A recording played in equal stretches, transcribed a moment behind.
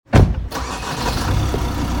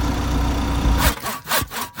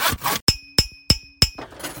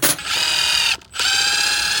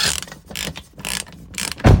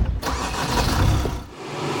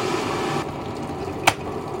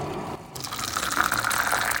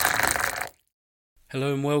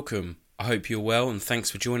Hello and welcome. I hope you're well and thanks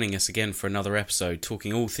for joining us again for another episode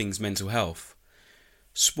talking all things mental health.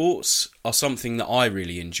 Sports are something that I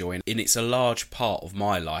really enjoy and it's a large part of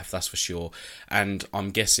my life, that's for sure, and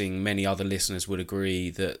I'm guessing many other listeners would agree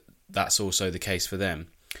that that's also the case for them.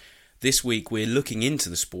 This week we're looking into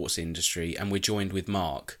the sports industry and we're joined with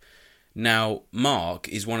Mark. Now, Mark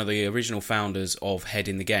is one of the original founders of Head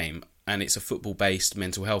in the Game and it's a football-based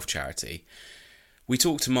mental health charity. We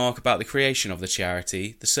talked to Mark about the creation of the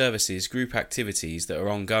charity, the services, group activities that are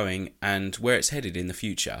ongoing and where it's headed in the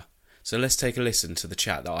future. So let's take a listen to the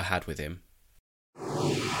chat that I had with him.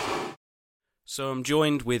 So I'm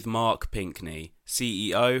joined with Mark Pinkney,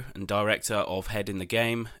 CEO and Director of Head in the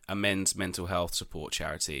Game, a men's mental health support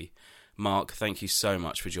charity. Mark, thank you so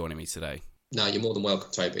much for joining me today. No, you're more than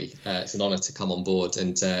welcome, Toby. It's an honour to come on board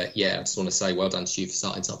and I just want to say well done to you for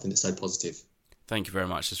starting something that's so positive. Thank you very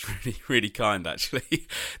much. That's really, really kind, actually.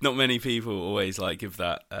 Not many people always give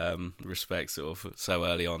that respect sort of so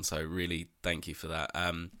early on, so really thank you for that.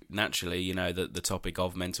 Naturally, the topic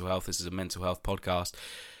of mental health, this is a mental health podcast.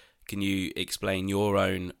 Can you explain your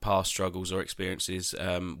own past struggles or experiences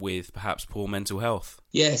with perhaps poor mental health?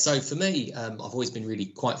 Yeah, so for me, I've always been really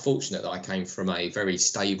quite fortunate that I came from a very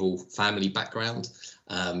stable family background.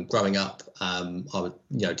 Growing up, I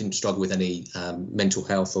didn't struggle with any mental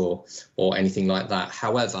health or anything like that.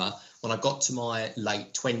 However, when I got to my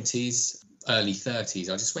late 20s, early 30s,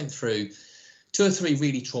 I just went through 2 or 3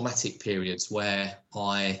 really traumatic periods where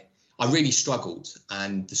I really struggled,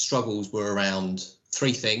 and the struggles were around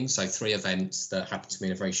 3 things, so 3 events that happened to me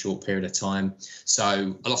in a very short period of time.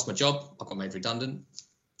 So I lost my job, I got made redundant,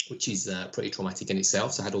 which is pretty traumatic in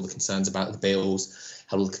itself. So I had all the concerns about the bills,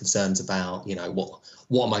 had all the concerns about,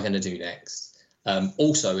 what am I going to do next?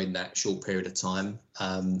 Also in that short period of time,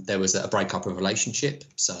 there was a breakup of a relationship.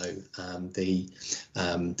 So the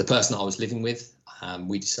person I was living with,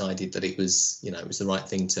 we decided that it was the right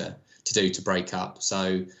thing to do to break up.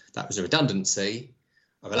 So that was a redundancy,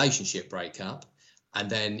 a relationship breakup. And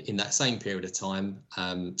then in that same period of time,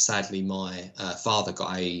 sadly, my father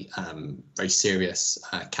got a very serious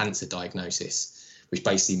cancer diagnosis, which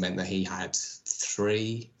basically meant that he had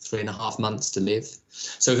 3.5 months to live.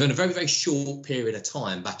 So in a very, very short period of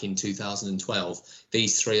time back in 2012,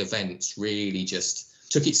 these 3 events really just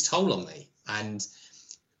took its toll on me. And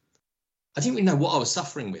I didn't really know what I was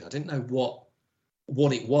suffering with. I didn't know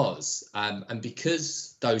what it was. And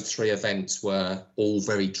because those 3 events were all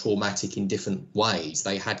very traumatic in different ways,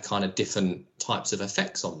 they had kind of different types of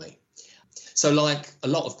effects on me. So like a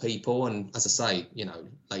lot of people, and as I say,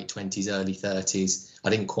 late 20s, early 30s, I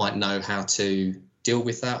didn't quite know how to deal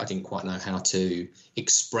with that. I didn't quite know how to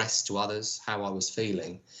express to others how I was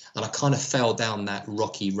feeling. And I kind of fell down that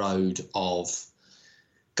rocky road of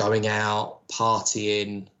going out,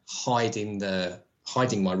 partying, hiding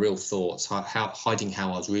my real thoughts, hiding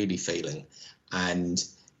how I was really feeling, and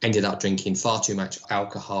ended up drinking far too much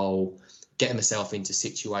alcohol, getting myself into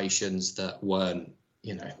situations that weren't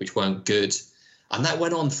good. And that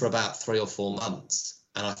went on for about 3 or 4 months.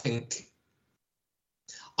 And I think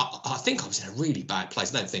I was in a really bad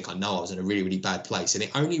place. I know I was in a really, really bad place. And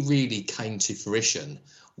it only really came to fruition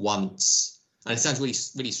once, and it sounds really,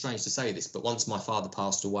 really strange to say this, but once my father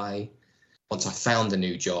passed away, once I found a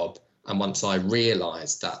new job, and once I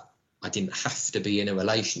realised that I didn't have to be in a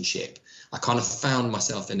relationship, I kind of found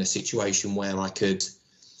myself in a situation where I could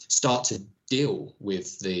start to deal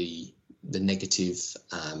with the negative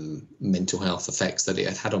mental health effects that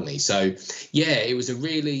it had on me. So yeah, it was a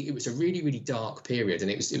really, really dark period.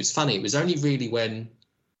 And it was funny. It was only really when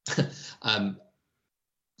a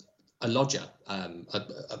lodger,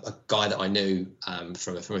 a guy that I knew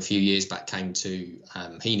from a few years back, came to,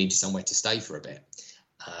 he needed somewhere to stay for a bit.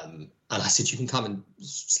 And I said, you can come and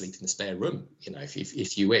sleep in the spare room,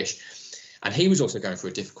 if you wish. And he was also going through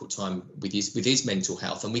a difficult time with his mental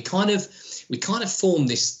health. And we kind of formed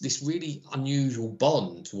this really unusual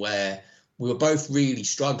bond where we were both really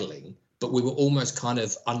struggling, but we were almost kind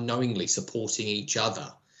of unknowingly supporting each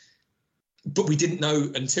other. But we didn't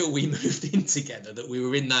know until we moved in together that we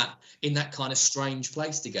were in that kind of strange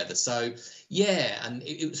place together. So yeah, and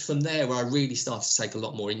it was from there where I really started to take a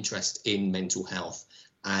lot more interest in mental health.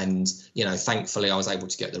 And thankfully I was able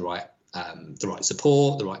to get the right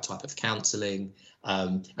support, the right type of counselling,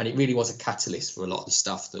 and it really was a catalyst for a lot of the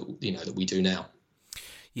stuff that that we do now.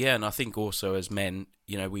 Yeah, and I think also as men,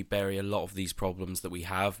 we bury a lot of these problems that we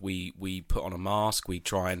have. We put on a mask, we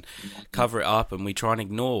try and cover it up, and we try and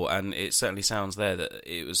ignore. And it certainly sounds there that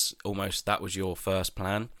it was almost that was your first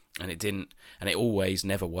plan. and it didn't, and it always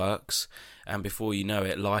never works. And before you know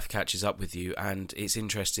it, life catches up with you. And it's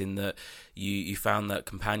interesting that you found that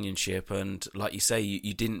companionship, and like you say,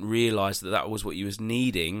 you didn't realise that was what you was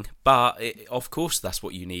needing, but of course that's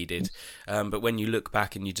what you needed. But when you look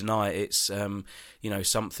back and you deny it, it's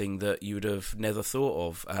something that you would have never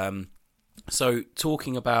thought of. So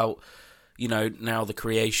talking about, now the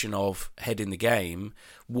creation of Head in the Game,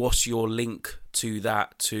 what's your link to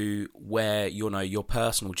that, to where your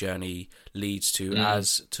personal journey leads to,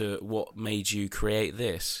 as to what made you create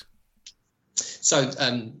this? So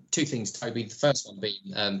two things, Toby. The first one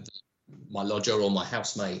being my lodger, or my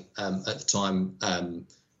housemate at the time.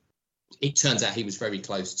 It turns out he was very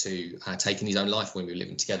close to taking his own life when we were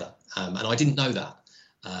living together, and I didn't know that.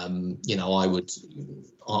 I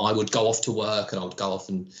would go off to work, and I would go off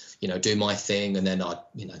and do my thing, and then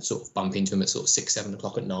I'd sort of bump into him at sort of 6-7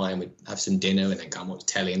 o'clock at night, and we'd have some dinner and then come on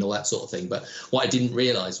telly and all that sort of thing. But what I didn't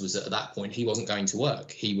realise was that at that point he wasn't going to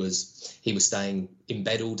work. He was staying in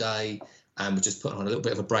bed all day and would just put on a little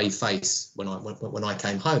bit of a brave face when I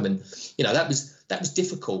came home. And that was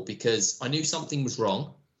difficult, because I knew something was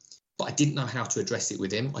wrong, but I didn't know how to address it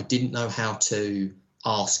with him. I didn't know how to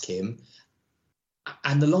ask him.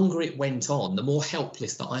 And the longer it went on, the more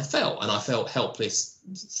helpless that I felt. And I felt helpless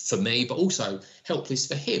for me, but also helpless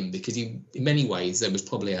for him, because in many ways there was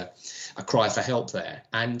probably a cry for help there.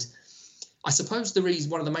 And I suppose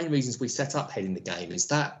one of the main reasons we set up Head in the Game is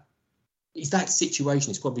that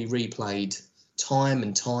situation is probably replayed time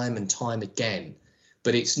and time and time again.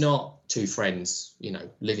 But it's not two friends,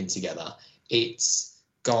 living together. It's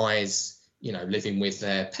guys living with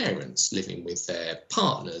their parents, living with their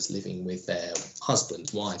partners, living with their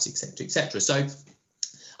husbands, wives, etc., etc. So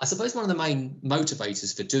I suppose one of the main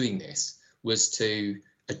motivators for doing this was to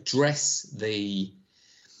address the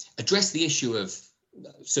issue of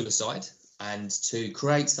suicide, and to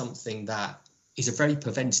create something that is a very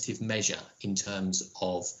preventative measure in terms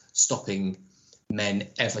of stopping men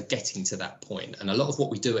ever getting to that point. And a lot of what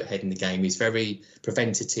we do at Head in the Game is very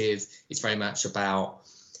preventative. It's very much about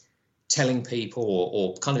telling people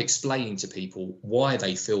or kind of explaining to people why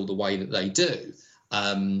they feel the way that they do,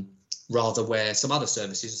 rather where some other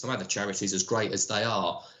services, some other charities, as great as they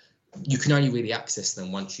are, you can only really access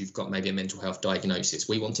them once you've got maybe a mental health diagnosis.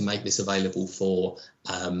 We want to make this available for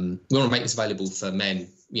men,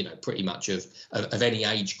 pretty much of any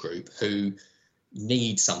age group, who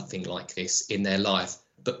need something like this in their life,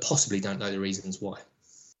 but possibly don't know the reasons why.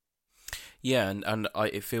 Yeah, and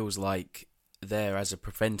it feels like there, as a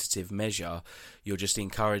preventative measure, you're just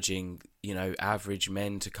encouraging average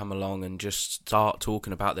men to come along and just start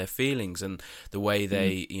talking about their feelings and the way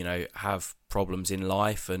they have problems in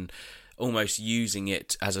life, and almost using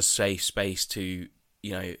it as a safe space to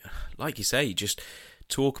like you say, just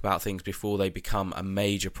talk about things before they become a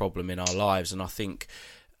major problem in our lives. And I think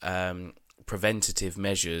preventative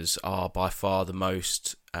measures are by far the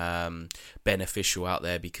most beneficial out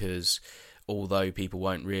there, because although people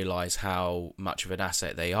won't realise how much of an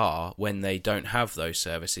asset they are, when they don't have those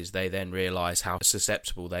services, they then realise how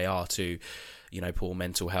susceptible they are to, poor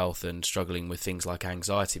mental health and struggling with things like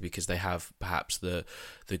anxiety, because they have perhaps the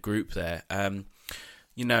group there.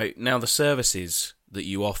 Now the services that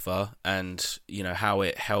you offer, and how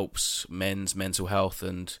it helps men's mental health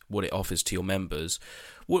and what it offers to your members,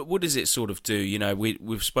 what does it sort of do?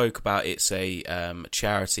 We've spoke about it's a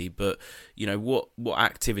charity, but what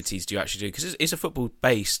activities do you actually do? Because it's a football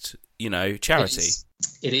based charity.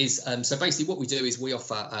 It is. So basically what we do is we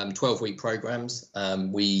offer 12-week programs.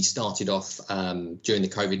 We started off during the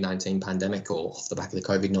COVID-19 pandemic, or off the back of the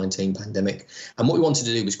COVID-19 pandemic, and what we wanted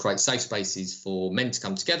to do was create safe spaces for men to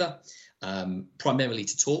come together, primarily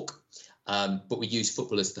to talk, but we use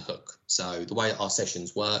football as the hook. So the way our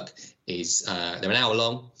sessions work is they're an hour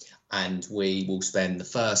long, and we will spend the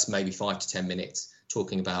first maybe 5 to 10 minutes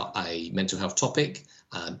talking about a mental health topic,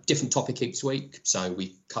 different topic each week. So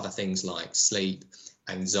we cover things like sleep,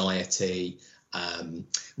 anxiety,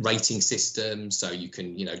 rating systems, so you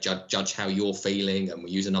can judge how you're feeling, and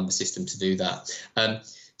we use a number system to do that.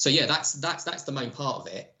 So yeah, that's the main part of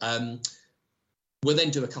it. We'll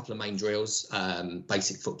then do a couple of main drills,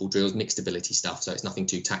 basic football drills, mixed ability stuff. So it's nothing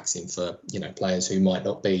too taxing for players who might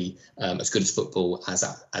not be as good as football as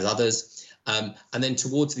others. And then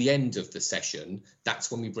towards the end of the session,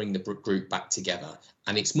 that's when we bring the group back together,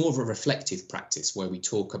 and it's more of a reflective practice where we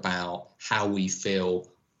talk about how we feel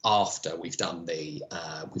after we've done the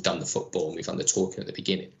football and we've done the talking at the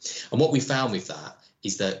beginning. And what we found with that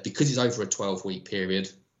is that because it's over a 12-week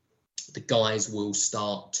period, the guys will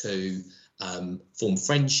start to form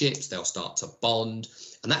friendships, they'll start to bond,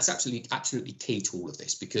 and that's absolutely key to all of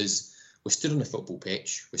this, because we're stood on a football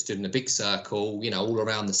pitch, we're stood in a big circle, all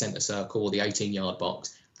around the centre circle or the 18-yard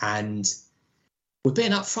box, and we're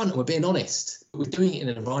being upfront and we're being honest. We're doing it in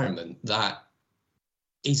an environment that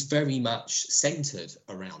is very much centred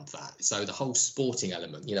around that. So the whole sporting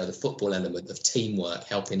element, the football element of teamwork,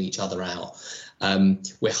 helping each other out,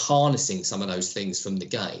 we're harnessing some of those things from the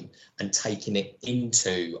game and taking it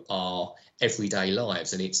into our everyday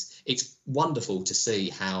lives. And it's wonderful to see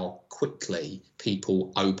how quickly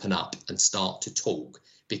people open up and start to talk,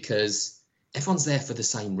 because everyone's there for the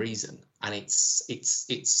same reason. And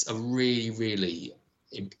it's a really, really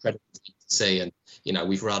incredible thing to see. And,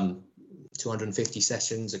 we've run 250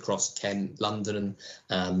 sessions across Kent, London,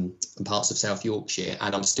 and parts of South Yorkshire,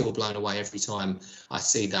 and I'm still blown away every time I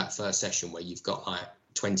see that first session where you've got like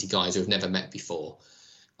 20 guys who have never met before,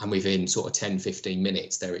 and within sort of 10-15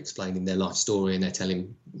 minutes they're explaining their life story, and they're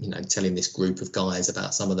telling this group of guys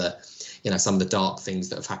about some of the dark things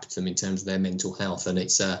that have happened to them in terms of their mental health. And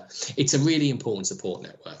it's a really important support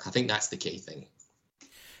network. I think that's the key thing.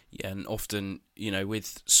 Yeah, and often,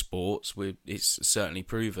 with sports, it's certainly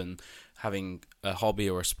proven, having a hobby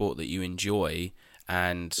or a sport that you enjoy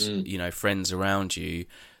and, friends around you,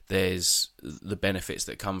 there's the benefits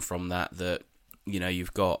that come from that,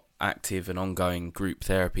 you've got active and ongoing group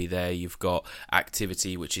therapy there. You've got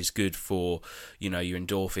activity, which is good for, your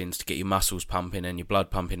endorphins to get your muscles pumping and your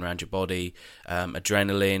blood pumping around your body,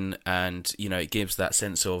 adrenaline, and, it gives that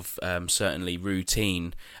sense of certainly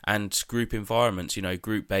routine. And group environments,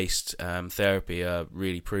 group-based therapy are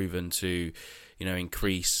really proven to,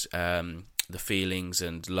 increase the feelings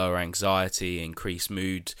and lower anxiety, increase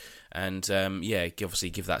mood, and obviously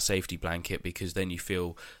give that safety blanket, because then you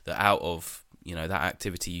feel that out of that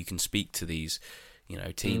activity you can speak to these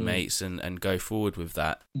teammates and go forward with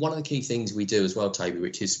that. One of the key things we do as well, Toby,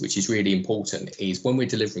 which is really important, is when we're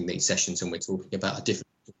delivering these sessions and we're talking about a different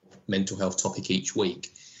mental health topic each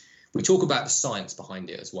week, we talk about the science behind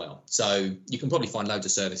it as well. So you can probably find loads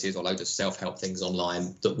of services or loads of self-help things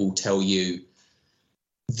online that will tell you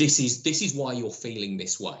this is why you're feeling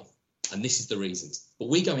this way, and this is the reasons. But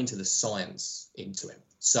we go into the science into it.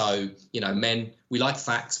 So, men, we like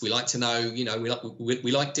facts, we like to know,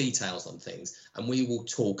 we like details on things, and we will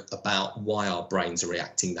talk about why our brains are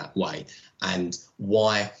reacting that way, and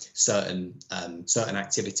why certain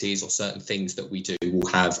activities or certain things that we do will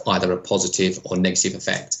have either a positive or negative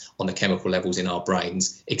effect on the chemical levels in our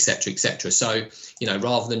brains, etc., etc. So,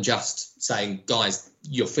 rather than just saying, guys,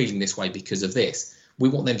 you're feeling this way because of this, we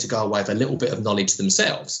want them to go away with a little bit of knowledge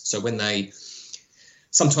themselves. So when they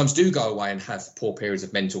sometimes do go away and have poor periods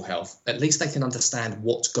of mental health, at least they can understand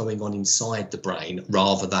what's going on inside the brain,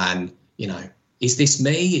 rather than, is this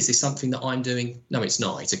me? Is this something that I'm doing? No, it's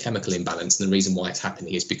not. It's a chemical imbalance. And the reason why it's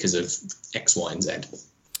happening is because of X, Y, and Z.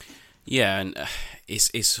 Yeah, and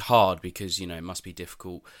it's hard because, it must be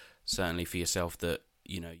difficult, certainly for yourself, that,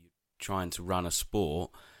 you're trying to run a sport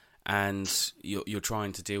and you're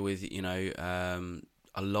trying to deal with,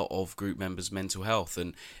 a lot of group members' mental health,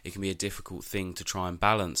 and it can be a difficult thing to try and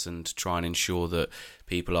balance and try and ensure that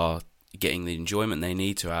people are getting the enjoyment they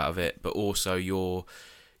need to out of it, but also you're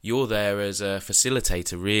there as a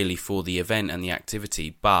facilitator really for the event and the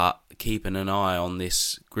activity, but keeping an eye on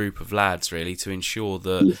this group of lads really to ensure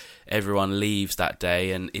that everyone leaves that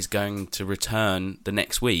day and is going to return the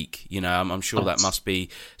next week. I'm sure that must be,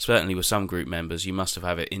 certainly with some group members, you must have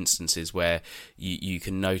had instances where you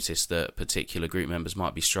can notice that particular group members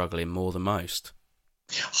might be struggling more than most.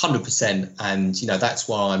 100%, and that's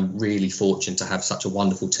why I'm really fortunate to have such a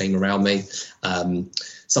wonderful team around me.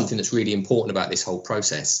 Something that's really important about this whole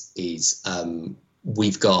process is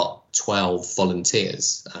we've got 12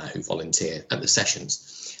 volunteers who volunteer at the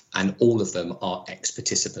sessions, and all of them are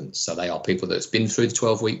ex-participants. So they are people that's been through the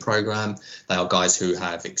 12-week program. They are guys who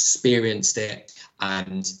have experienced it,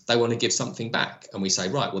 and they want to give something back. And we say,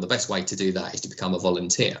 right, well, the best way to do that is to become a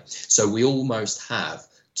volunteer. So we almost have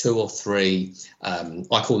 2 or 3,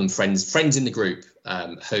 I call them friends in the group,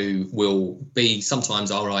 who will be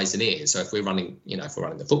sometimes our eyes and ears. So if we're running,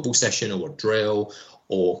 the football session or a drill,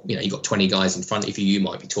 or, you've got 20 guys in front of you, you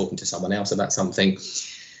might be talking to someone else about something.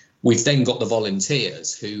 We've then got the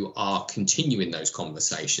volunteers who are continuing those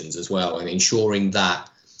conversations as well, and ensuring that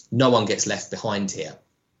no one gets left behind here.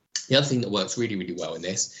 The other thing that works really, really well in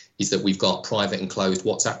this is that we've got private and closed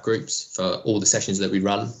WhatsApp groups for all the sessions that we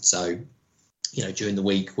run. So, during the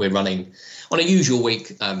week, we're running, on a usual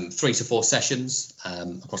week, 3 to 4 sessions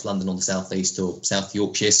across London on the South East or South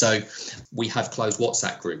Yorkshire. So we have closed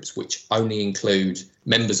WhatsApp groups, which only include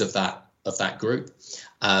members of that group.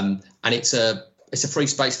 And it's a it's a free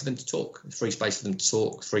space for them to talk. It's free space for them to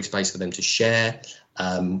talk. Free space for them to share.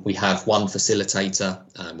 We have one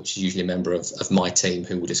facilitator, which is usually a member of my team,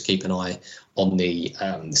 who will just keep an eye on the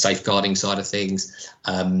safeguarding side of things.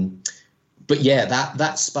 But yeah,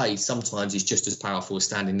 that space sometimes is just as powerful as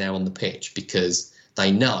standing there on the pitch, because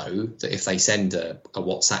they know that if they send a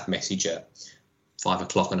WhatsApp message at 5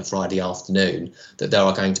 o'clock on a Friday afternoon, that there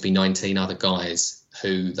are going to be 19 other guys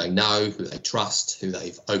who they know, who they trust, who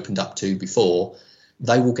they've opened up to before.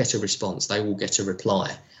 They will get a response. They will get a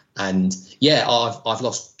reply. And yeah, I've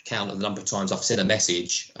lost count of the number of times I've sent a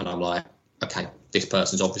message and I'm like, okay, this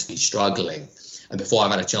person's obviously struggling. And before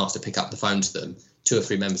I've had a chance to pick up the phone to them, 2 or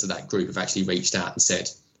 3 members of that group have actually reached out and said,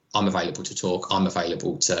 I'm available to talk. I'm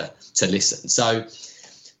available to listen. So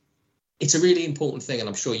it's a really important thing. And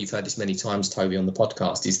I'm sure you've heard this many times, Toby, on the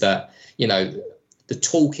podcast, is that, you know, the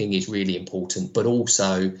talking is really important, but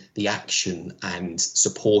also the action and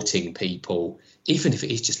supporting people, even if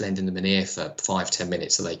it is just lending them an ear for 5-10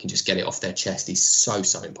 minutes so they can just get it off their chest, is so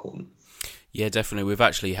important. Yeah, definitely. We've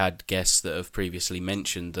actually had guests that have previously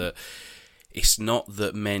mentioned that it's not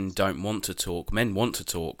that men don't want to talk. Men want to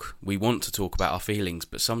talk. We want to talk about our feelings,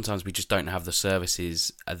 but sometimes we just don't have the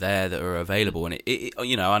services there that are available. And it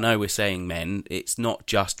you know, I know we're saying men, it's not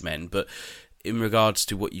just men, but in regards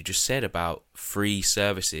to what you just said about free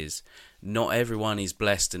services, not everyone is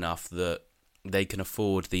blessed enough that they can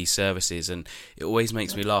afford these services. And it always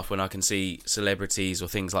makes me laugh when I can see celebrities or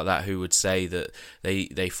things like that who would say that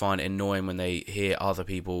they find it annoying when they hear other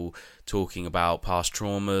people talking about past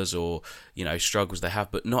traumas or, you know, struggles they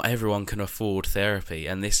have, but not everyone can afford therapy.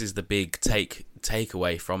 And this is the big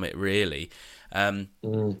takeaway from it, really,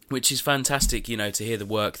 which is fantastic, you know, to hear the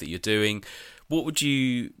work that you're doing. What would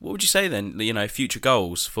you say then, you know, future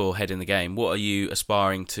goals for Head in the Game? What are you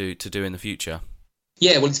aspiring to do in the future?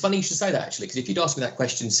 Yeah, well, it's funny you should say that, actually, because if you'd asked me that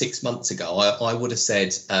question 6 months ago, I would have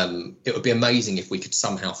said it would be amazing if we could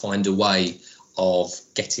somehow find a way of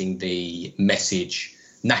getting the message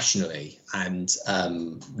nationally. And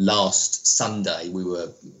last Sunday, we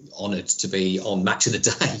were honoured to be on Match of the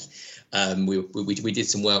Day. We did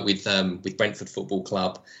some work with Brentford Football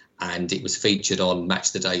Club, and it was featured on Match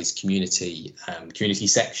of the Day's community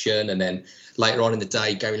section. And then later on in the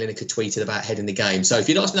day, Gary Lineker tweeted about Head in the Game. So if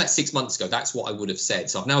you'd asked me that 6 months ago, that's what I would have said.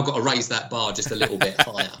 So I've now got to raise that bar just a little bit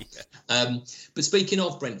higher. Yeah. But speaking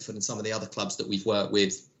of Brentford and some of the other clubs that we've worked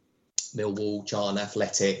with, Millwall, Charlton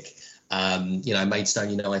Athletic, you know,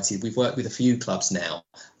 Maidstone United, we've worked with a few clubs now.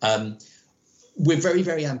 We're very,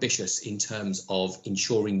 very ambitious in terms of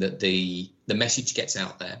ensuring that the message gets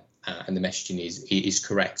out there. And the messaging is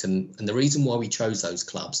correct. And the reason why we chose those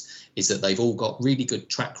clubs is that they've all got really good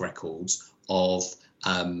track records of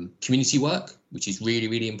community work, which is really,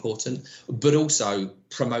 really important, but also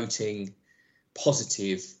promoting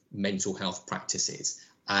positive mental health practices.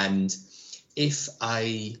 And if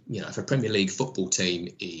a Premier League football team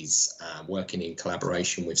is working in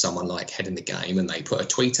collaboration with someone like Head in the Game, and they put a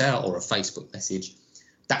tweet out or a Facebook message,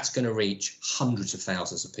 that's going to reach hundreds of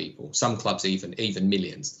thousands of people, some clubs even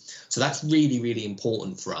millions. So that's really, really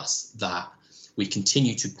important for us, that we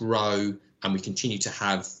continue to grow and we continue to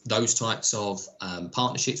have those types of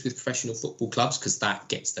partnerships with professional football clubs, because that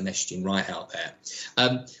gets the messaging right out there.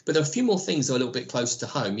 But there are a few more things that are a little bit closer to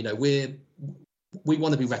home. You know, we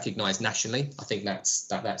want to be recognised nationally. I think that's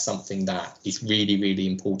something that is really, really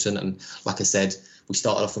important. And like I said, we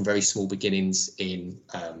started off from very small beginnings in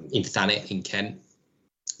Thanet in Kent.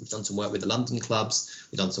 We've done some work with the London clubs.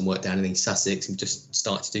 We've done some work down in East Sussex. We've just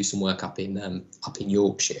started to do some work up in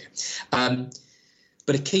Yorkshire.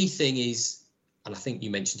 But a key thing is, and I think you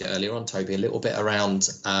mentioned it earlier on, Toby, a little bit around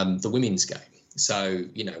the women's game. So,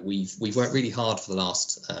 you know, we've worked really hard for the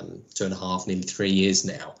last 2.5, nearly 3 years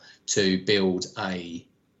now, to build an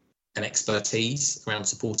expertise around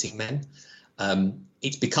supporting men.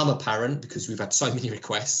 It's become apparent because we've had so many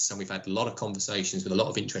requests and we've had a lot of conversations with a lot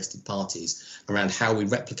of interested parties around how we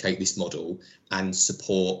replicate this model and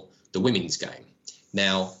support the women's game.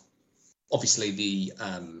 Now, obviously, the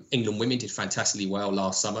England women did fantastically well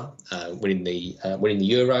last summer, winning the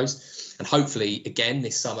Euros, and hopefully again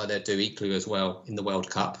this summer they'll do equally as well in the World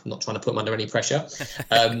Cup. I'm not trying to put them under any pressure,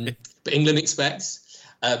 but England expects.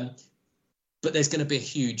 But there's going to be a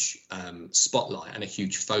huge spotlight and a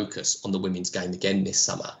huge focus on the women's game again this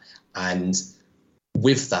summer. And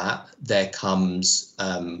with that, there comes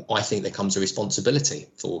a responsibility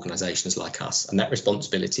for organisations like us. And that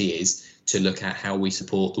responsibility is to look at how we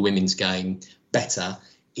support the women's game better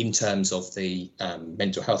in terms of the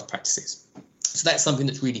mental health practices. So that's something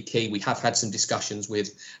that's really key. We have had some discussions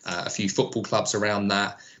with a few football clubs around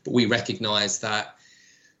that, but we recognise that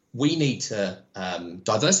we need to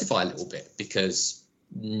diversify a little bit, because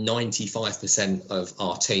 95% of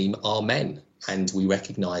our team are men, and we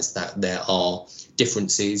recognise that there are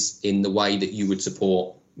differences in the way that you would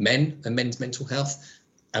support men and men's mental health,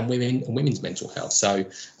 and women and women's mental health. So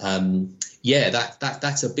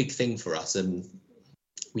that's a big thing for us, and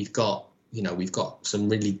we've got some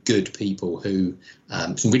really good people who,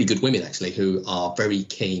 some really good women actually, who are very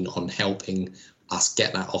keen on helping us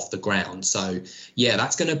get that off the ground. So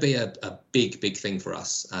that's going to be a big thing for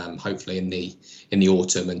us, hopefully in the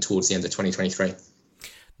autumn and towards the end of 2023.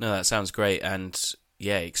 No, that sounds great. And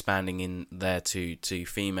expanding in there to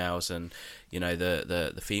females, and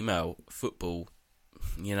the female football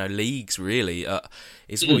leagues really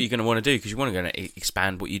is what you're going to want to do, because you want to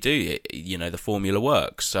expand what you do. The formula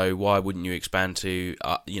works, so why wouldn't you expand to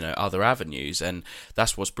other avenues? And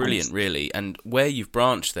that's what's brilliant, really. And where you've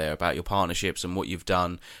branched there about your partnerships and what you've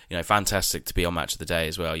done, fantastic to be on Match of the Day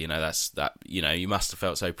as well. You must have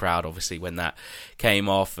felt so proud, obviously, when that came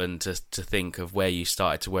off, and to think of where you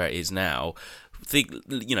started to where it is now.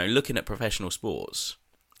 Looking at professional sports,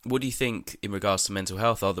 what do you think in regards to mental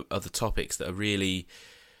health are the topics that are really,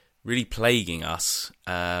 really plaguing us,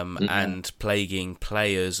 and plaguing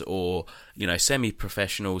players or,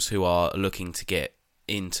 semi-professionals who are looking to get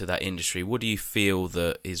into that industry? What do you feel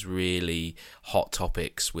that is really hot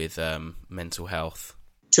topics with mental health?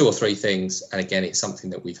 2 or 3 things, and again, it's something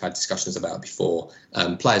that we've had discussions about before.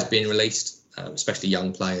 Players being released, especially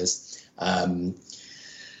young players.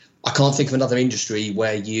 I can't think of another industry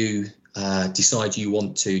where you decide you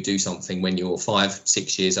want to do something when you're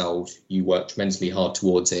 5-6 years old. You work tremendously hard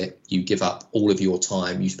towards it. You give up all of your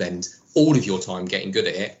time. You spend all of your time getting good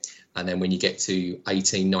at it. And then when you get to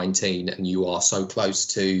 18, 19, and you are so close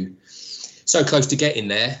to getting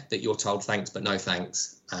there that you're told thanks, but no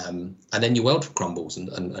thanks. And then your world crumbles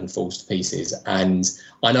and falls to pieces. And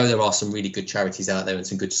I know there are some really good charities out there and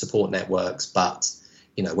some good support networks, but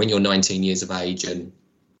when you're 19 years of age, and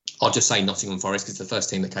I'll just say Nottingham Forest because it's the first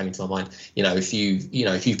team that came into my mind. If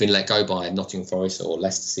you've been let go by Nottingham Forest or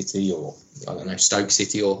Leicester City or Stoke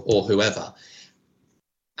City or whoever,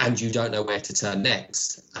 and you don't know where to turn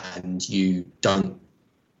next, and you don't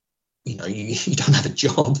have a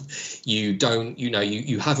job, you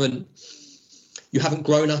haven't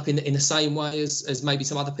grown up in the same way as maybe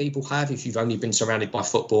some other people have. If you've only been surrounded by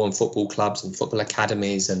football and football clubs and football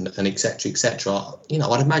academies and et cetera,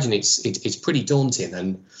 I'd imagine it's pretty daunting.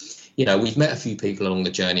 And we've met a few people along the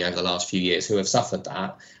journey over the last few years who have suffered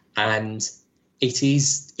that, and it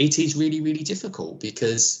is really, really difficult,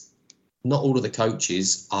 because not all of the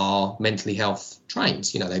coaches are mentally health trained.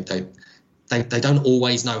 They don't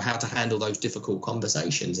always know how to handle those difficult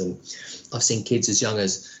conversations. And I've seen kids as young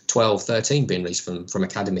as 12, 13 being released from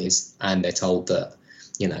academies, and they're told that,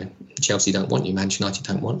 Chelsea don't want you, Manchester United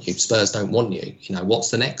don't want you, Spurs don't want you.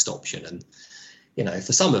 What's the next option? And,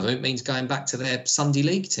 for some of them, it means going back to their Sunday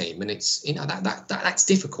league team. And it's, that's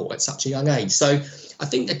difficult at such a young age. So I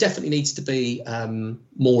think there definitely needs to be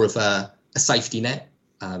more of a safety net,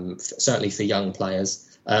 certainly for young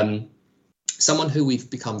players. Someone who we've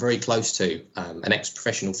become very close to, an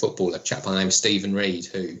ex-professional footballer, a chap by the name of Stephen Reid,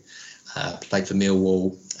 who played for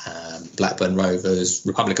Millwall, Blackburn Rovers,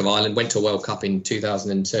 Republic of Ireland, went to a World Cup in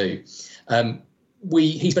 2002.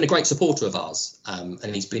 He's been a great supporter of ours,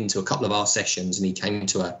 and he's been to a couple of our sessions, and he came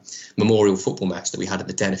to a memorial football match that we had at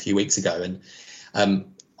the Den a few weeks ago. And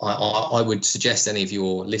I would suggest any of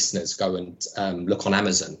your listeners go and look on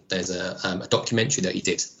Amazon. There's a documentary that he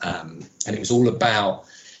did, and it was all about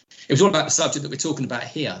the subject that we're talking about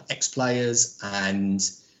here, ex-players and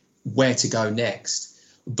where to go next.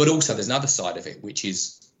 But also there's another side of it, which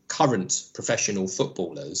is current professional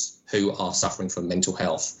footballers who are suffering from mental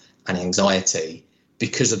health and anxiety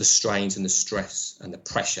because of the strains and the stress and the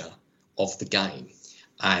pressure of the game.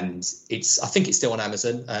 And I think it's still on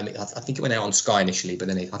Amazon. I think it went out on Sky initially, but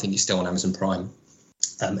then I think it's still on Amazon Prime.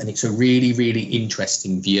 And it's a really, really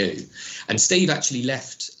interesting view. And Steve actually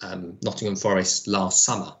left Nottingham Forest last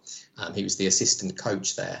summer. He was the assistant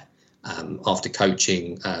coach there after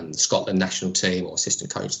coaching the Scotland national team, or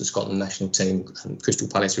assistant coach of the Scotland national team, Crystal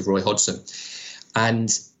Palace with Roy Hodgson.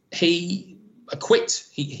 And he quit.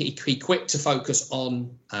 He quit to focus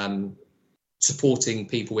on supporting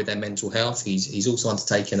people with their mental health. He's also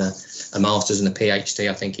undertaken a master's and a PhD,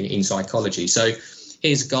 I think, in psychology. So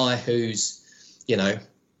here's a guy who's,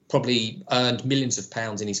 probably earned millions of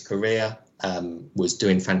pounds in his career, was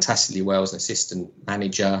doing fantastically well as an assistant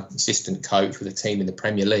manager, assistant coach with a team in the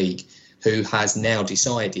Premier League, who has now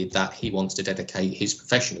decided that he wants to dedicate his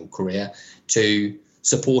professional career to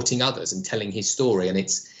supporting others and telling his story. And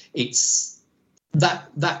it's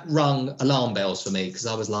that rung alarm bells for me, because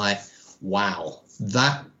I was like, wow,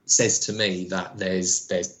 that says to me that there's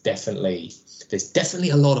definitely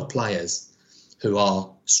a lot of players who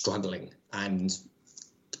are struggling and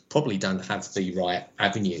probably don't have the right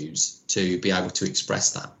avenues to be able to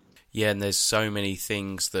express that. Yeah, and there's so many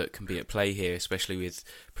things that can be at play here, especially with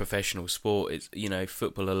professional sport. It's,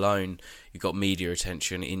 football alone, you've got media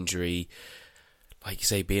attention, injury, like you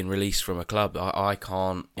say, being released from a club. I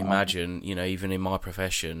can't imagine, even in my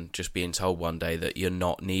profession, just being told one day that you're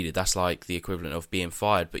not needed. That's like the equivalent of being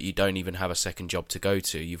fired, but you don't even have a second job to go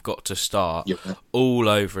to. You've got to start all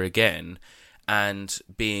over again, and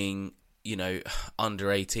being,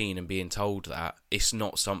 under 18 and being told that, it's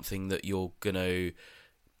not something that you're going to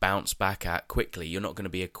bounce back at quickly. You're not going to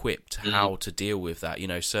be equipped how to deal with that.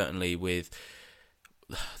 Certainly with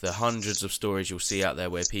the hundreds of stories you'll see out there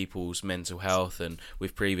where people's mental health, and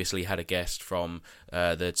we've previously had a guest from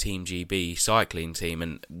the Team GB cycling team,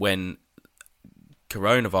 and when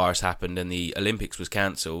coronavirus happened and the Olympics was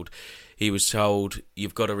cancelled, he was told,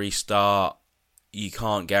 you've got to restart, you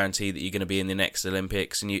can't guarantee that you're going to be in the next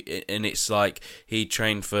Olympics, and it's like he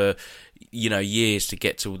trained for years to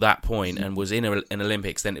get to that point and was in an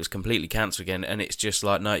Olympics, then it was completely cancelled again, and it's just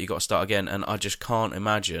like, no, you got to start again. And I just can't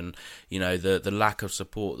imagine the lack of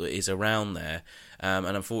support that is around there, and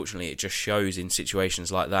unfortunately it just shows in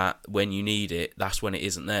situations like that. When you need it, that's when it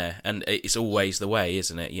isn't there, and it's always the way,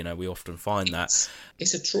 isn't it? We often find that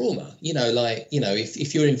it's a trauma,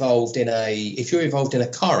 if you're involved in a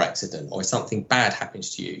car accident or something bad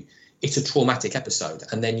happens to you, it's a traumatic episode,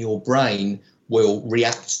 and then your brain will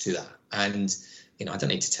react to that. And I don't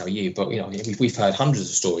need to tell you, but we've heard hundreds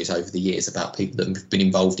of stories over the years about people that have been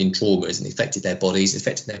involved in traumas and affected their bodies,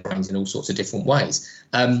 affected their brains in all sorts of different ways.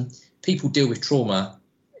 People deal with trauma,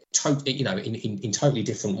 in totally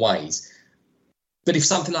different ways. But if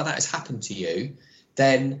something like that has happened to you,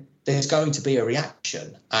 then there's going to be a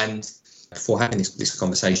reaction. And before having this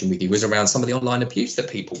conversation with you was around some of the online abuse that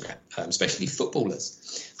people get, especially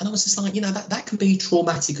footballers. And I was just like, that can be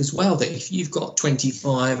traumatic as well, that if you've got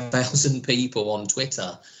 25,000 people on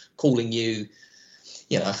Twitter calling you,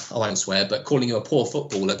 I won't swear, but calling you a poor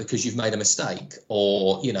footballer because you've made a mistake,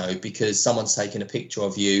 or, because someone's taken a picture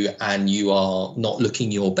of you and you are not looking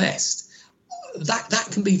your best, that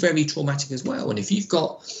can be very traumatic as well. And if you've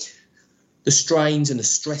got the strains and the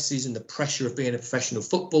stresses and the pressure of being a professional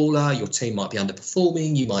footballer, your team might be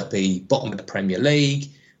underperforming, you might be bottom of the Premier League,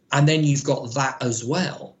 and then you've got that as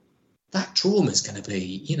well. That trauma is going to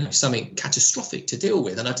be, something catastrophic to deal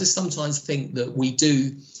with. And I just sometimes think that we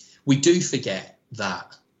do forget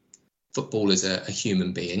that footballers are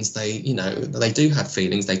human beings. They, they do have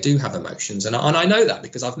feelings, they do have emotions, and I know that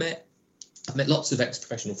because I've met lots of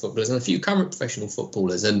ex-professional footballers and a few current professional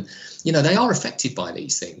footballers, and they are affected by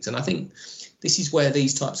these things. And I think this is where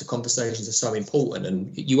these types of conversations are so important.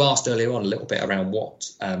 And you asked earlier on a little bit around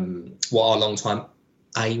what our long-time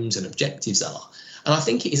aims and objectives are, and I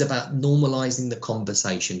think it is about normalising the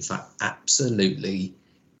conversation for absolutely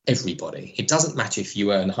everybody. It doesn't matter if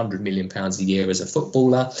you earn £100 million a year as a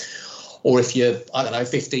footballer, or if you're,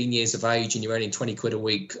 15 years of age and you're earning 20 quid a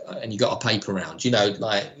week and you got a paper round,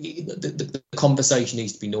 the conversation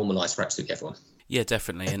needs to be normalised for absolutely everyone. Yeah,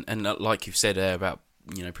 definitely. And like you've said about,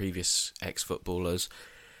 previous ex-footballers,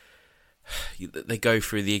 they go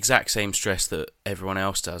through the exact same stress that everyone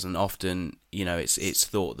else does. And often, it's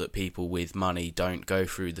thought that people with money don't go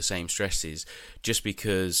through the same stresses. Just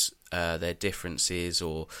because their differences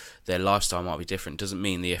or their lifestyle might be different doesn't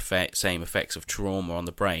mean the same effects of trauma on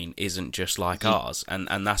the brain isn't just like ours, and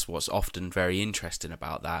that's what's often very interesting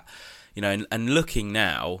about that, and looking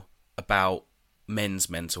now about men's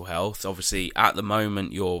mental health. Obviously at the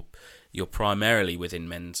moment you're primarily within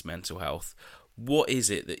men's mental health. What is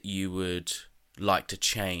it that you would like to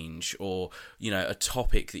change, or a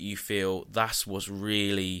topic that you feel that's what's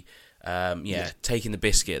really taking the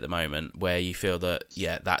biscuit at the moment, where you feel that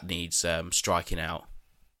that needs striking out?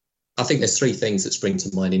 I think there's three things that spring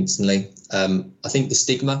to mind instantly. I think the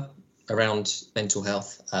stigma around mental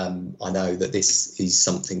health. I know that this is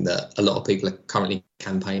something that a lot of people are currently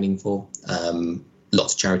campaigning for.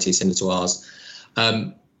 Lots of charities similar to ours.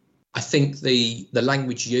 I think the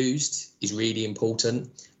language used is really important.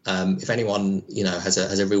 If anyone has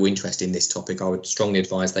a real interest in this topic, I would strongly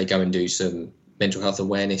advise they go and do some mental health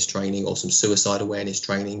awareness training or some suicide awareness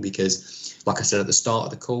training, because like I said at the start of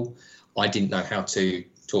the call, I didn't know how to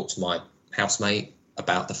talk to my housemate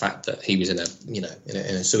about the fact that he was in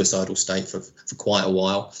a suicidal state for quite a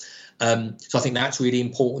while. So I think that's really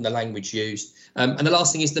important, the language used. And the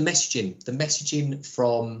last thing is the messaging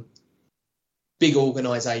from big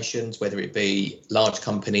organisations, whether it be large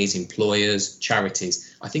companies, employers,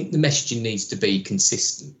 charities, I think the messaging needs to be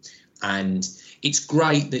consistent. And it's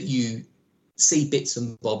great that you see bits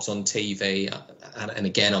and bobs on TV. And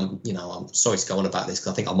again, I'm sorry to go on about this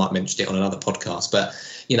because I think I might mention it on another podcast. But,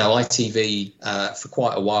 ITV for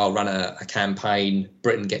quite a while ran a campaign,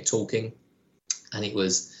 Britain Get Talking. And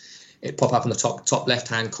it popped up in the top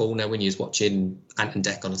left-hand corner when you was watching Ant and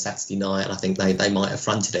Dec on a Saturday night. And I think they might have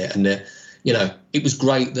fronted it. And, it was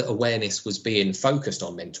great that awareness was being focused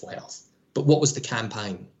on mental health. But what was the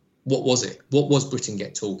campaign? What was it? What was Britain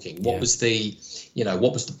Get Talking? What was the,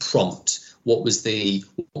 what was the prompt? What was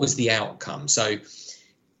the outcome? So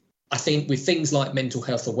I think with things like Mental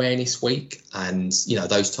Health Awareness Week and,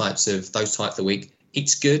 those types of week,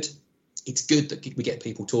 it's good. It's good that we get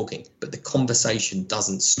people talking, but the conversation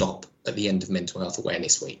doesn't stop at the end of Mental Health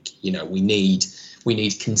Awareness Week. We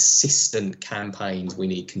need consistent campaigns. We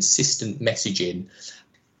need consistent messaging.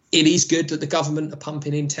 It is good that the government are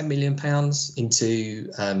pumping in £10 million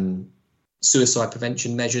into suicide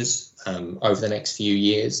prevention measures over the next few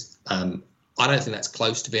years. I don't think that's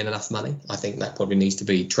close to being enough money. I think that probably needs to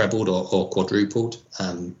be trebled or quadrupled.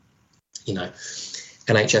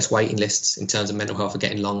 NHS waiting lists in terms of mental health are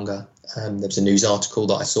getting longer. There was a news article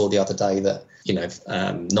that I saw the other day that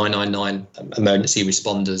 999 emergency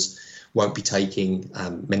responders won't be taking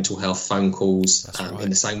mental health phone calls in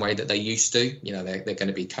the same way that they used to. They're going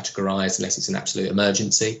to be categorised unless it's an absolute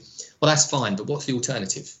emergency. Well, that's fine, but what's the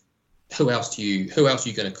alternative? Who else are you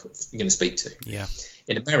going to speak to? Yeah.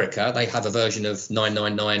 In America, they have a version of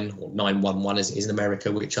 999 or 911 as it is in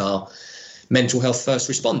America, which are mental health first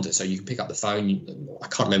responders. So you can pick up the phone. I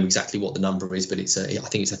can't remember exactly what the number is, but I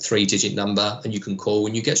think it's a 3-digit number, and you can call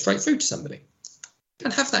and you get straight through to somebody. We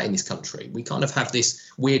don't have that in this country. We kind of have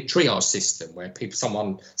this weird triage system where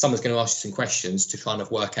someone's going to ask you some questions to kind of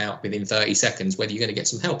work out within 30 seconds whether you're going to get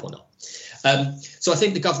some help or not. So I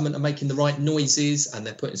think the government are making the right noises and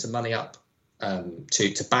they're putting some money up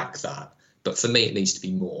to back that. But for me, it needs to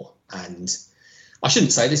be more. And I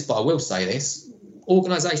shouldn't say this, but I will say this.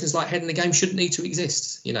 Organisations like Head in the Game shouldn't need to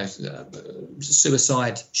exist.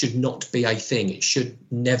 Suicide should not be a thing. It should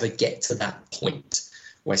never get to that point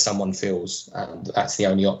where someone feels that's the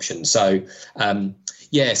only option. So,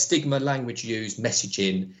 stigma, language used,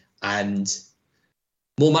 messaging, and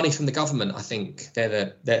more money from the government. I think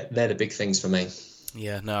they're the big things for me.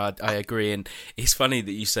 Yeah, no, I agree. And it's funny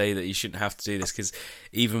that you say that you shouldn't have to do this, because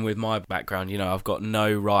even with my background, I've got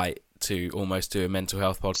no right to almost do a mental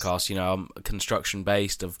health podcast. I'm construction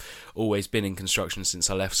based. I've always been in construction since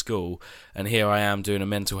I left school, and here I am doing a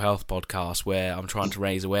mental health podcast where I'm trying to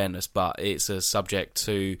raise awareness, but it's a subject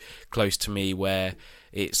too close to me where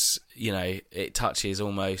it's, it touches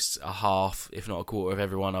almost a half, if not a quarter of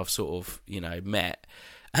everyone I've sort of, met.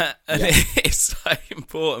 And it's so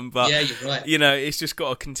important, but you're right. It's just got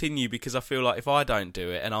to continue, because I feel like if I don't do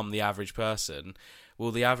it and I'm the average person,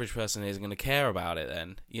 well, the average person isn't going to care about it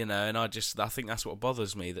then, and I think that's what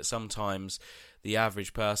bothers me, that sometimes the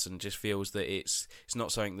average person just feels that it's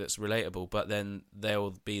not something that's relatable, but then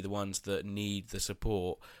they'll be the ones that need the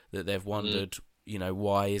support, that they've wondered,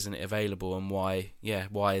 why isn't it available, and why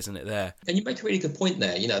isn't it there? And you make a really good point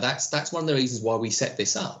there. That's one of the reasons why we set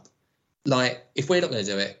this up. Like, if we're not going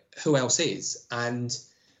to do it, who else is? And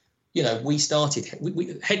we started.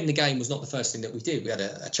 Head in the Game was not the first thing that we did. We had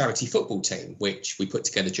a charity football team, which we put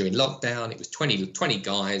together during lockdown. It was 20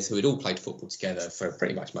 guys who had all played football together for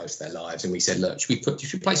pretty much most of their lives. And we said, look, should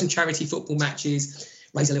we play some charity football matches,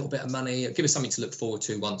 raise a little bit of money, give us something to look forward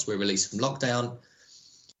to once we're released from lockdown.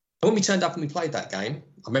 And when we turned up and we played that game,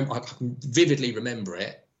 I can vividly remember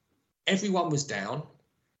it. Everyone was down.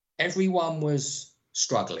 Everyone was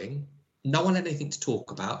struggling. No one had anything to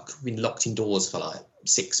talk about. We've been locked indoors for like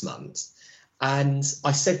 6 months. And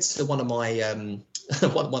I said to one of my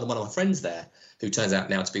one of my friends there, who turns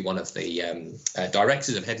out now to be one of the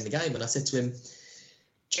directors of Head in the Game, and I said to him,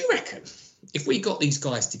 do you reckon if we got these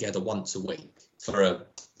guys together once a week for a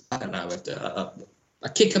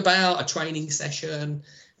kickabout, a training session,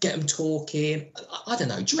 get them talking, I don't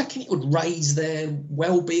know, do you reckon it would raise their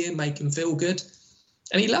well-being, make them feel good?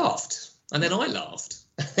 And he laughed. And then I laughed.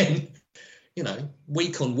 And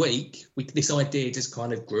week on week, this idea just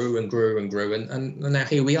kind of grew and grew and grew, and now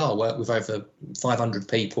here we are, with over 500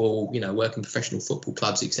 people, working professional football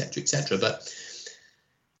clubs, etc. But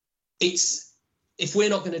if we're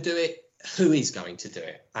not going to do it, who is going to do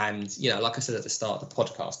it? And like I said at the start of the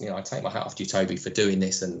podcast, I take my hat off to you, Toby, for doing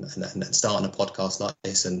this and starting a podcast like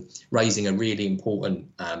this and raising a really important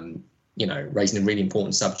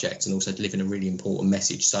subject, and also delivering a really important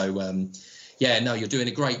message. So you're doing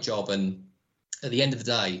a great job. And at the end of the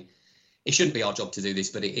day, it shouldn't be our job to do this,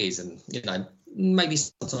 but it is. And, maybe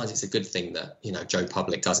sometimes it's a good thing that, Joe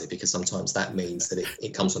Public does it, because sometimes that means that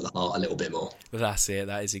it comes from the heart a little bit more. Well, that's it.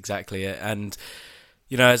 That is exactly it. And,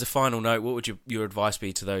 as a final note, what would your advice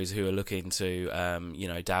be to those who are looking to,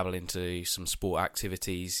 dabble into some sport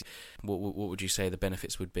activities? What would you say the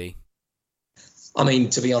benefits would be? I mean,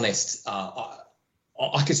 to be honest,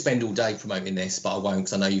 I could spend all day promoting this, but I won't,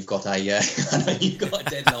 because I know you've got a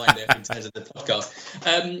deadline there in terms of the podcast.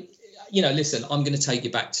 Listen, I'm going to take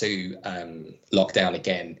you back to lockdown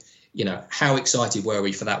again. How excited were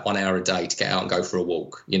we for that 1 hour a day to get out and go for a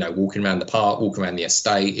walk? Walking around the park, walking around the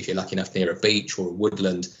estate, if you're lucky enough near a beach or a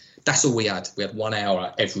woodland. That's all we had. We had 1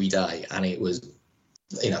 hour every day, and it was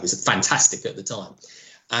fantastic at the time.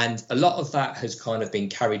 And a lot of that has kind of been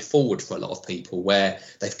carried forward for a lot of people, where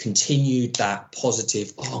they've continued that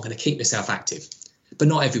positive, I'm going to keep myself active. But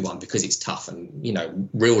not everyone, because it's tough. And,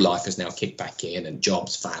 real life has now kicked back in, and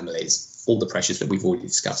jobs, families, all the pressures that we've already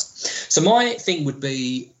discussed. So my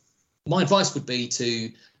advice would be to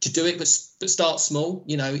do it, but start small.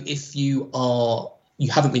 If you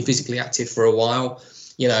haven't been physically active for a while,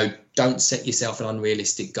 don't set yourself an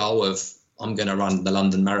unrealistic goal of, I'm going to run the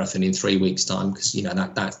London Marathon in 3 weeks' time, because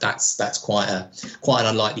that's quite an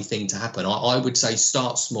unlikely thing to happen. I would say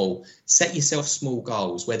start small, set yourself small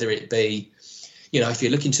goals, whether it be, if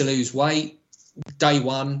you're looking to lose weight, day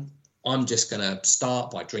one, I'm just going to start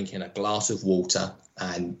by drinking a glass of water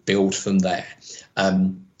and build from there.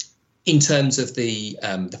 In terms of the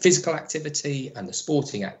physical activity and the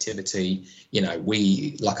sporting activity,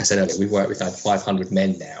 we, like I said earlier, we've worked with over 500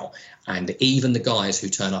 men now, and even the guys who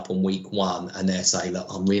turn up on week one and they're saying, look,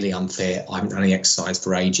 I'm really unfit, I haven't done any exercise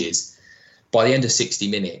for ages. By the end of 60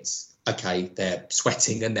 minutes, okay, they're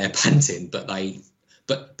sweating and they're panting, but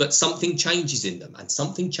something changes in them, and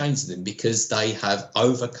something changes in them because they have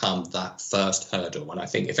overcome that first hurdle. And I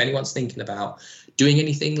think if anyone's thinking about doing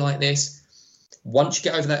anything like this, once you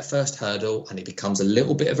get over that first hurdle and it becomes a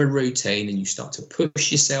little bit of a routine, and you start to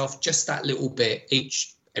push yourself just that little bit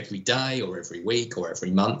every day or every week or every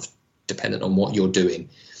month, depending on what you're doing,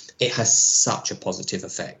 it has such a positive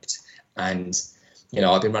effect. And,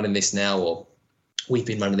 I've been running this now, or we've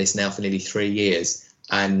been running this now for nearly 3 years,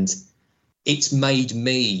 and it's made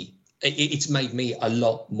me a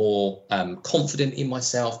lot more confident in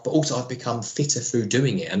myself, but also I've become fitter through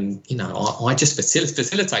doing it. And, I just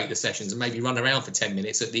facilitate the sessions and maybe run around for 10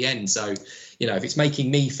 minutes at the end. So, if it's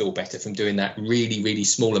making me feel better from doing that really, really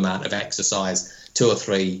small amount of exercise 2 or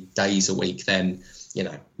 3 days a week, then,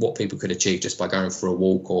 what people could achieve just by going for a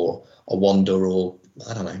walk or a wander, or,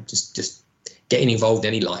 I don't know, just getting involved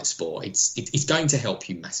in any light sport, it's going to help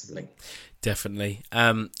you massively. Definitely.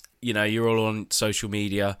 You're all on social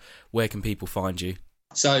media. Where can people find you?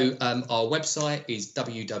 So our website is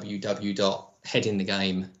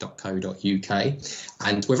www.headinthegame.co.uk,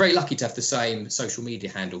 and we're very lucky to have the same social media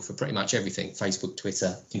handle for pretty much everything: Facebook,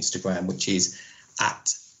 Twitter, Instagram, which is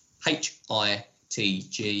at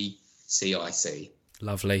HITGCIC.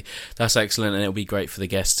 Lovely. That's excellent, and it'll be great for the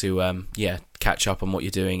guests to catch up on what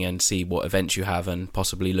you're doing and see what events you have and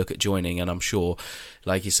possibly look at joining. And I'm sure,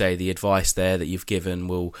 like you say, the advice there that you've given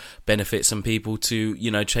will benefit some people to,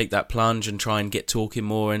 take that plunge and try and get talking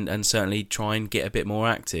more, and certainly try and get a bit more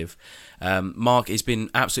active. Mark, it's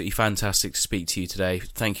been absolutely fantastic to speak to you today.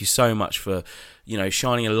 Thank you so much for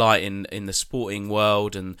shining a light in the sporting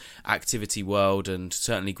world and activity world, and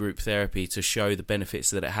certainly group therapy, to show the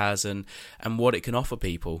benefits that it has and what it can offer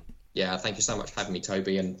people. Yeah, thank you so much for having me,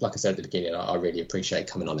 Toby. And like I said at the beginning, I really appreciate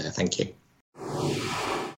coming on there. Thank you.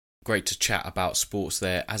 Great to chat about sports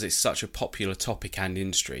there, as it's such a popular topic and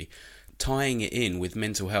industry. Tying it in with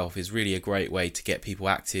mental health is really a great way to get people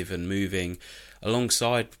active and moving.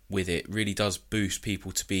 Alongside with it really does boost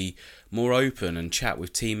people to be more open and chat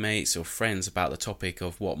with teammates or friends about the topic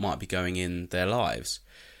of what might be going in their lives.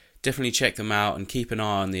 Definitely check them out and keep an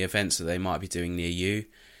eye on the events that they might be doing near you.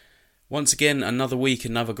 Once again, another week,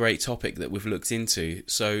 another great topic that we've looked into.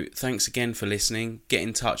 So thanks again for listening. Get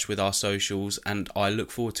in touch with our socials, and I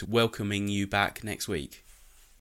look forward to welcoming you back next week.